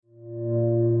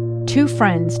Two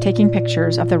friends taking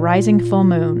pictures of the rising full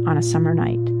moon on a summer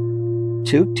night.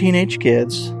 Two teenage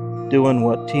kids doing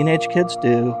what teenage kids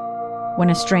do. When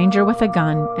a stranger with a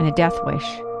gun and a death wish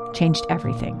changed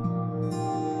everything.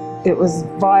 It was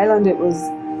violent, it was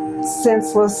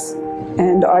senseless,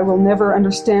 and I will never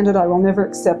understand it, I will never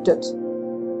accept it.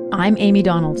 I'm Amy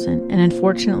Donaldson, and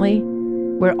unfortunately,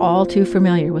 we're all too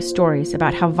familiar with stories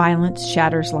about how violence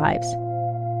shatters lives.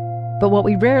 But what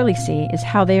we rarely see is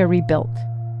how they are rebuilt.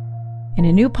 In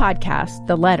a new podcast,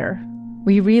 The Letter,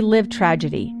 we relive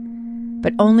tragedy,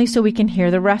 but only so we can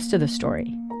hear the rest of the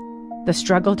story. The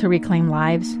struggle to reclaim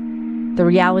lives, the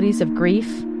realities of grief,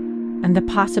 and the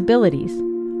possibilities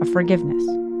of forgiveness.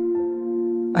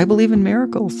 I believe in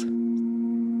miracles.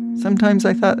 Sometimes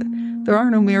I thought, there are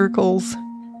no miracles.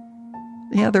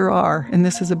 Yeah, there are, and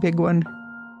this is a big one.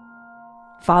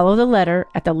 Follow The Letter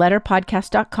at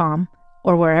theletterpodcast.com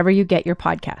or wherever you get your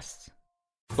podcasts.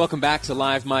 Welcome back to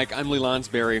Live Mike. I'm Lee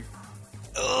Lonsberry.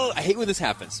 I hate when this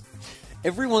happens.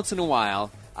 Every once in a while,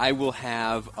 I will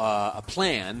have a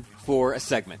plan for a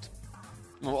segment.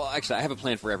 Well, actually, I have a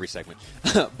plan for every segment.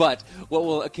 But what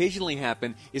will occasionally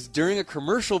happen is during a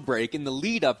commercial break in the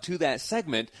lead up to that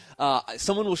segment,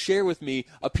 someone will share with me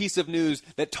a piece of news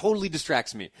that totally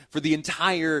distracts me for the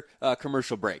entire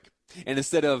commercial break. And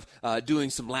instead of doing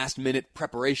some last-minute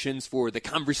preparations for the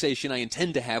conversation I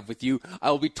intend to have with you,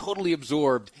 I will be totally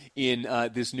absorbed in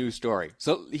this news story.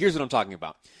 So here's what I'm talking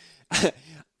about.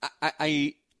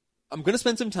 I'm going to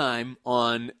spend some time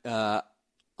on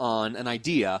an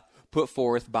idea put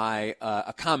forth by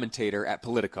a commentator at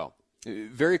Politico.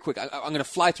 Very quick. I'm going to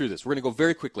fly through this. We're going to go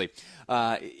very quickly.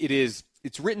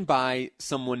 It's written by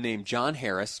someone named John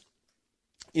Harris.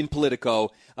 In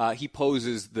Politico, he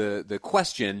poses the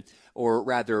question, or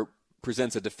rather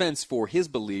presents a defense for his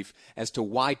belief as to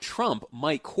why Trump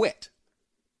might quit,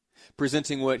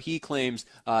 presenting what he claims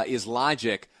is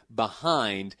logic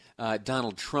behind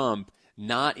Donald Trump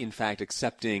not, in fact,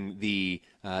 accepting the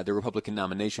Republican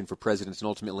nomination for president and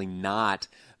ultimately not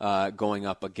going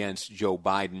up against Joe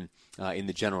Biden in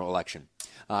the general election.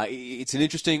 It's an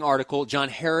interesting article. John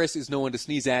Harris is no one to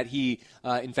sneeze at. He,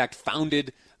 in fact,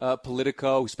 founded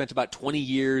Politico, who spent about 20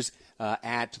 years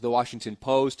at the Washington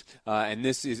Post, and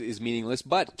this is meaningless.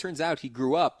 But it turns out he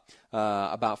grew up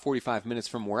about 45 minutes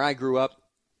from where I grew up.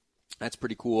 That's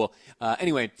pretty cool.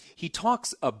 Anyway, he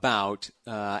talks about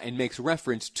and makes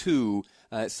reference to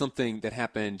something that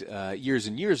happened years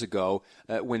and years ago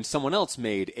when someone else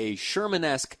made a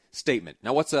Sherman-esque statement.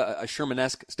 Now, what's a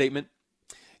Sherman-esque statement?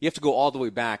 You have to go all the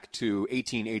way back to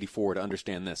 1884 to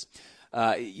understand this.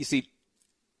 You see,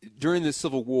 during the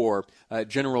Civil War,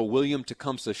 General William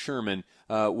Tecumseh Sherman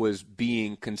was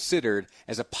being considered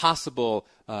as a possible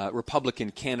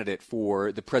Republican candidate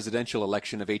for the presidential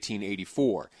election of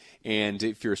 1884. And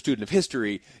if you're a student of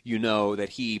history, you know that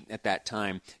he, at that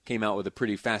time, came out with a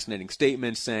pretty fascinating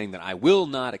statement saying that I will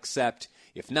not accept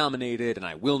if nominated, and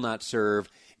I will not serve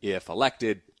if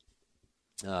elected.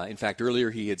 In fact, earlier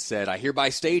he had said, I hereby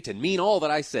state and mean all that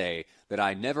I say, that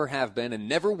I never have been and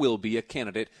never will be a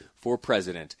candidate for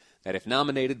president, that if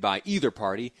nominated by either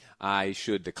party, I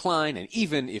should decline, and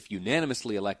even if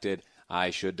unanimously elected, I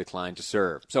should decline to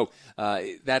serve. So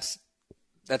that's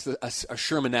a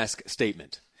Sherman-esque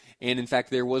statement. And in fact,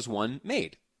 there was one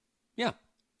made. Yeah,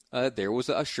 there was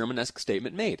a Sherman-esque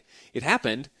statement made. It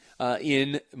happened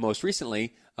most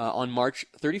recently on March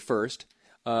 31st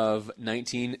of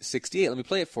 1968. Let me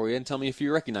play it for you and tell me if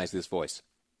you recognize this voice.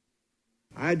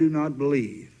 I do not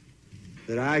believe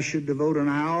that I should devote an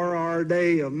hour or a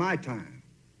day of my time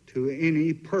to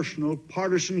any personal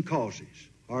partisan causes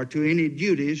or to any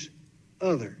duties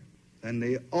other than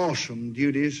the awesome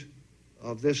duties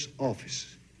of this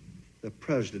office, the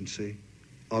presidency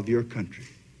of your country.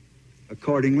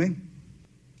 Accordingly,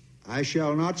 I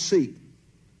shall not seek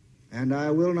and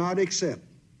I will not accept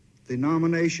the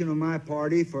nomination of my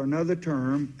party for another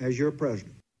term as your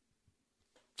president.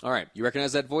 All right, you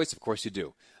recognize that voice? Of course you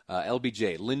do.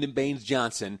 LBJ, Lyndon Baines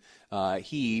Johnson,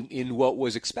 he, in what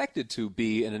was expected to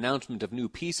be an announcement of new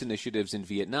peace initiatives in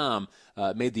Vietnam,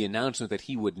 made the announcement that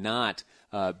he would not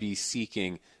be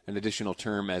seeking an additional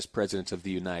term as President of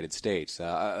the United States.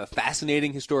 A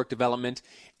fascinating historic development,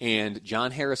 and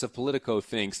John Harris of Politico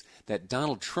thinks that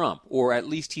Donald Trump, or at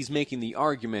least he's making the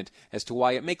argument as to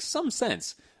why it makes some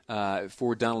sense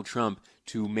for Donald Trump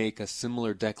to make a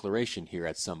similar declaration here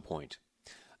at some point.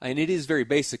 And it is very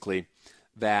basically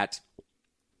that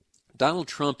Donald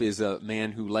Trump is a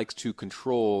man who likes to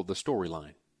control the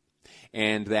storyline,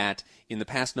 and that in the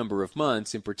past number of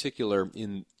months, in particular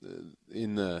in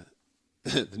the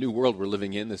the new world we're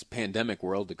living in, this pandemic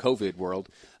world, the COVID world,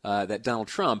 that Donald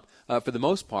Trump, for the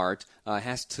most part,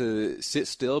 has to sit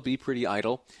still, be pretty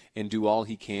idle, and do all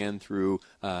he can through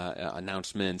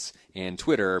announcements and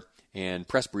Twitter and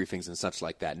press briefings and such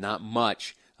like that. Not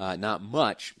much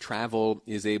travel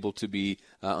is able to be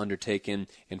undertaken,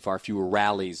 and far fewer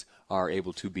rallies are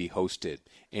able to be hosted.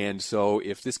 And so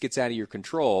if this gets out of your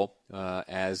control,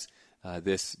 as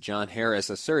this John Harris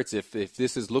asserts, if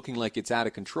this is looking like it's out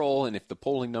of control, and if the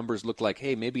polling numbers look like,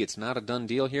 hey, maybe it's not a done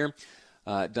deal here,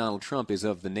 Donald Trump is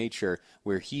of the nature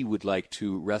where he would like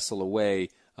to wrestle away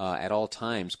at all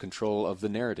times control of the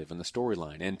narrative and the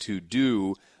storyline, and to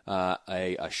do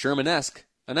a Sherman-esque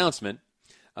announcement.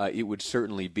 It would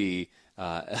certainly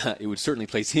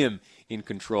place him in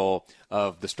control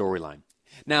of the storyline.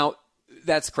 Now,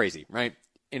 that's crazy, right?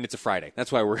 And it's a Friday.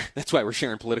 That's why we're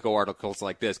sharing Politico articles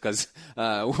like this, because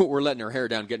we're letting our hair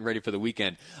down, getting ready for the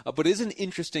weekend. But it is an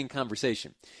interesting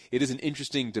conversation. It is an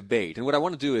interesting debate. And what I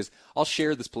want to do is I'll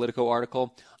share this Politico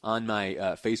article on my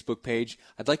Facebook page.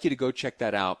 I'd like you to go check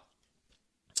that out.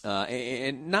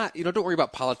 And not, don't worry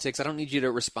about politics. I don't need you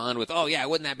to respond with, oh, yeah,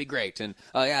 wouldn't that be great? And,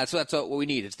 yeah, so that's what we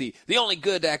need. It's the only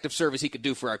good act of service he could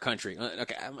do for our country.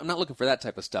 Okay, I'm not looking for that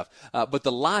type of stuff. But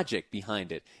the logic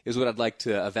behind it is what I'd like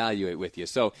to evaluate with you.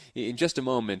 So in just a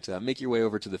moment, make your way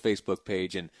over to the Facebook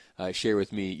page and share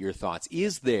with me your thoughts.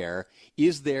 Is there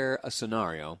a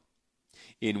scenario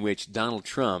in which Donald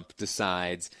Trump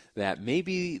decides that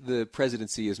maybe the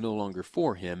presidency is no longer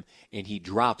for him and he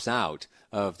drops out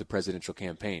of the presidential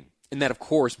campaign? And that, of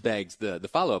course, begs the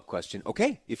follow-up question,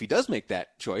 okay, if he does make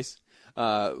that choice,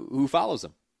 who follows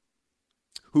him?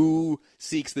 Who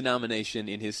seeks the nomination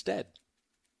in his stead?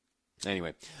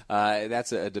 Anyway,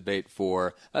 that's a debate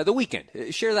for the weekend.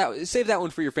 Save that one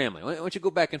for your family. Why don't you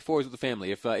go back and forth with the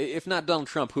family? If not Donald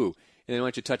Trump, who? And then why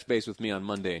don't you touch base with me on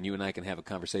Monday, and you and I can have a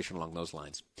conversation along those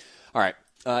lines. All right.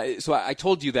 So I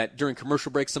told you that during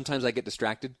commercial breaks, sometimes I get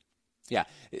distracted. Yeah,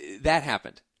 that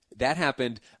happened. That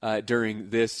happened during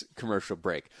this commercial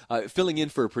break. Filling in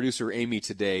for producer Amy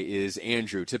today is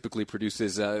Andrew, typically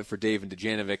produces for Dave and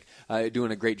Dejanovic,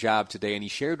 doing a great job today. And he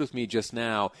shared with me just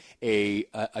now a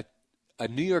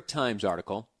New York Times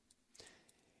article,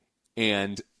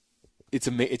 and it's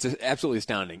absolutely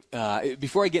astounding.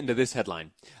 Before I get into this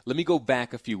headline, let me go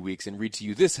back a few weeks and read to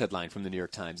you this headline from the New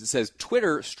York Times. It says,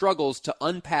 Twitter struggles to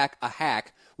unpack a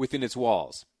hack within its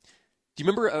walls. Do you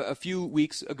remember a few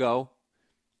weeks ago,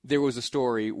 there was a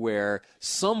story where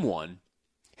someone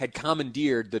had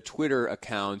commandeered the Twitter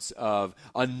accounts of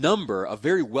a number of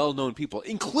very well-known people,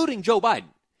 including Joe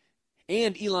Biden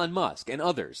and Elon Musk and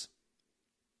others.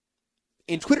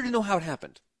 And Twitter didn't know how it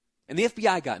happened. And the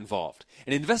FBI got involved.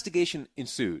 An investigation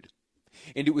ensued.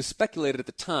 And it was speculated at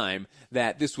the time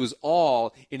that this was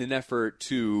all in an effort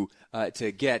to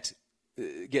get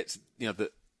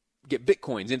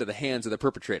Bitcoins into the hands of the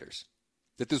perpetrators.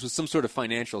 That this was some sort of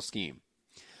financial scheme.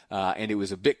 And it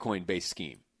was a Bitcoin-based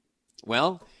scheme.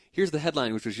 Well, here's the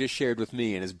headline, which was just shared with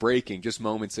me and is breaking just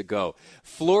moments ago.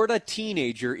 Florida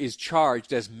teenager is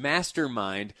charged as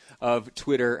mastermind of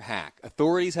Twitter hack.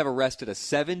 Authorities have arrested a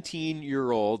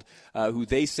 17-year-old who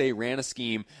they say ran a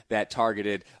scheme that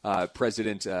targeted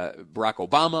President Barack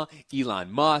Obama,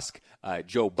 Elon Musk,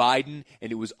 Joe Biden,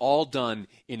 and it was all done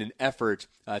in an effort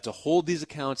to hold these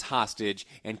accounts hostage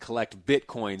and collect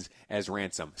Bitcoins as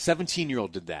ransom.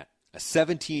 17-year-old did that. A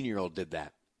 17-year-old did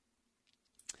that.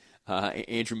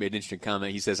 Andrew made an interesting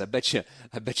comment. He says, "I bet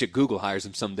you Google hires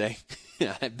him someday."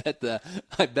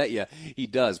 I bet you he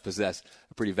does possess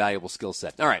a pretty valuable skill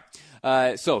set. All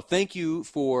right. So thank you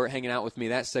for hanging out with me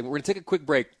that segment. We're going to take a quick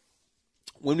break.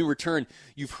 When we return,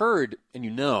 you've heard and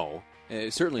you know,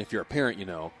 certainly if you're a parent, you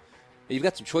know, you've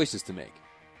got some choices to make.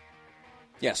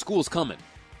 Yeah, school's coming.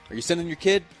 Are you sending your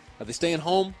kid? Are they staying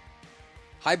home?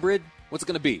 Hybrid? What's it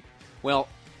going to be? Well,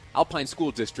 Alpine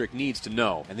School District needs to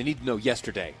know, and they need to know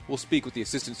yesterday. We'll speak with the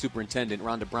Assistant Superintendent,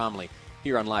 Rhonda Bromley,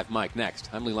 here on Live Mike next.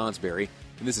 I'm Lee Lonsberry,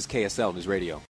 and this is KSL News Radio.